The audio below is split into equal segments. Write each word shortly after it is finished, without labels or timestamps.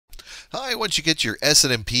Hi, once you get your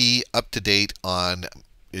SNMP up to date on,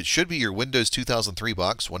 it should be your Windows 2003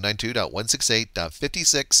 box,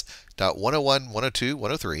 192.168.56.101, 102,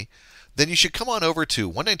 103. Then you should come on over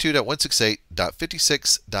to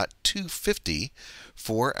 192.168.56.250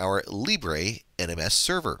 for our LibreNMS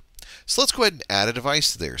server. So let's go ahead and add a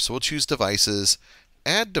device there. So we'll choose Devices,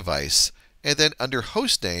 Add Device, and then under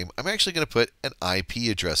host name, I'm actually going to put an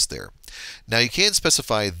IP address there. Now you can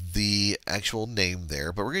specify the actual name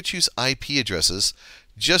there, but we're going to choose IP addresses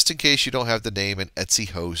just in case you don't have the name in Etsy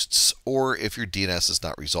hosts or if your DNS is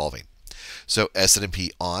not resolving. So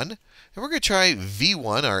SNMP on, and we're going to try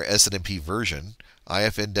V1, our SNMP version.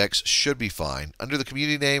 IF index should be fine. Under the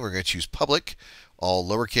community name, we're going to choose public, all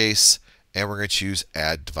lowercase, and we're going to choose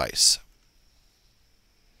add device.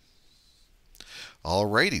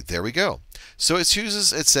 Alrighty, there we go. So it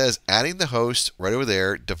says adding the host right over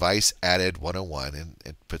there, device added 101, and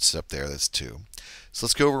it puts it up there, that's 2. So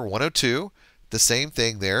let's go over 102, the same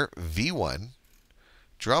thing there, V1,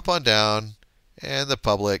 drop on down, and the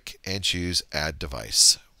public, and choose add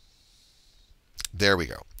device. There we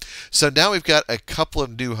go. So now we've got a couple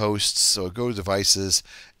of new hosts. So go to devices,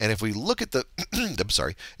 and if we look at the,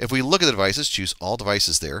 if we look at the devices, choose all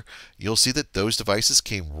devices there, you'll see that those devices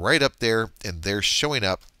came right up there, and they're showing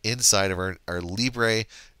up inside of our Libre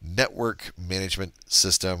network management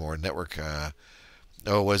system or network,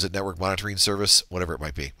 network monitoring service, whatever it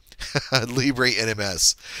might be.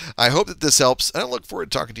 LibreNMS. I hope that this helps, and I look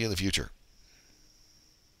forward to talking to you in the future.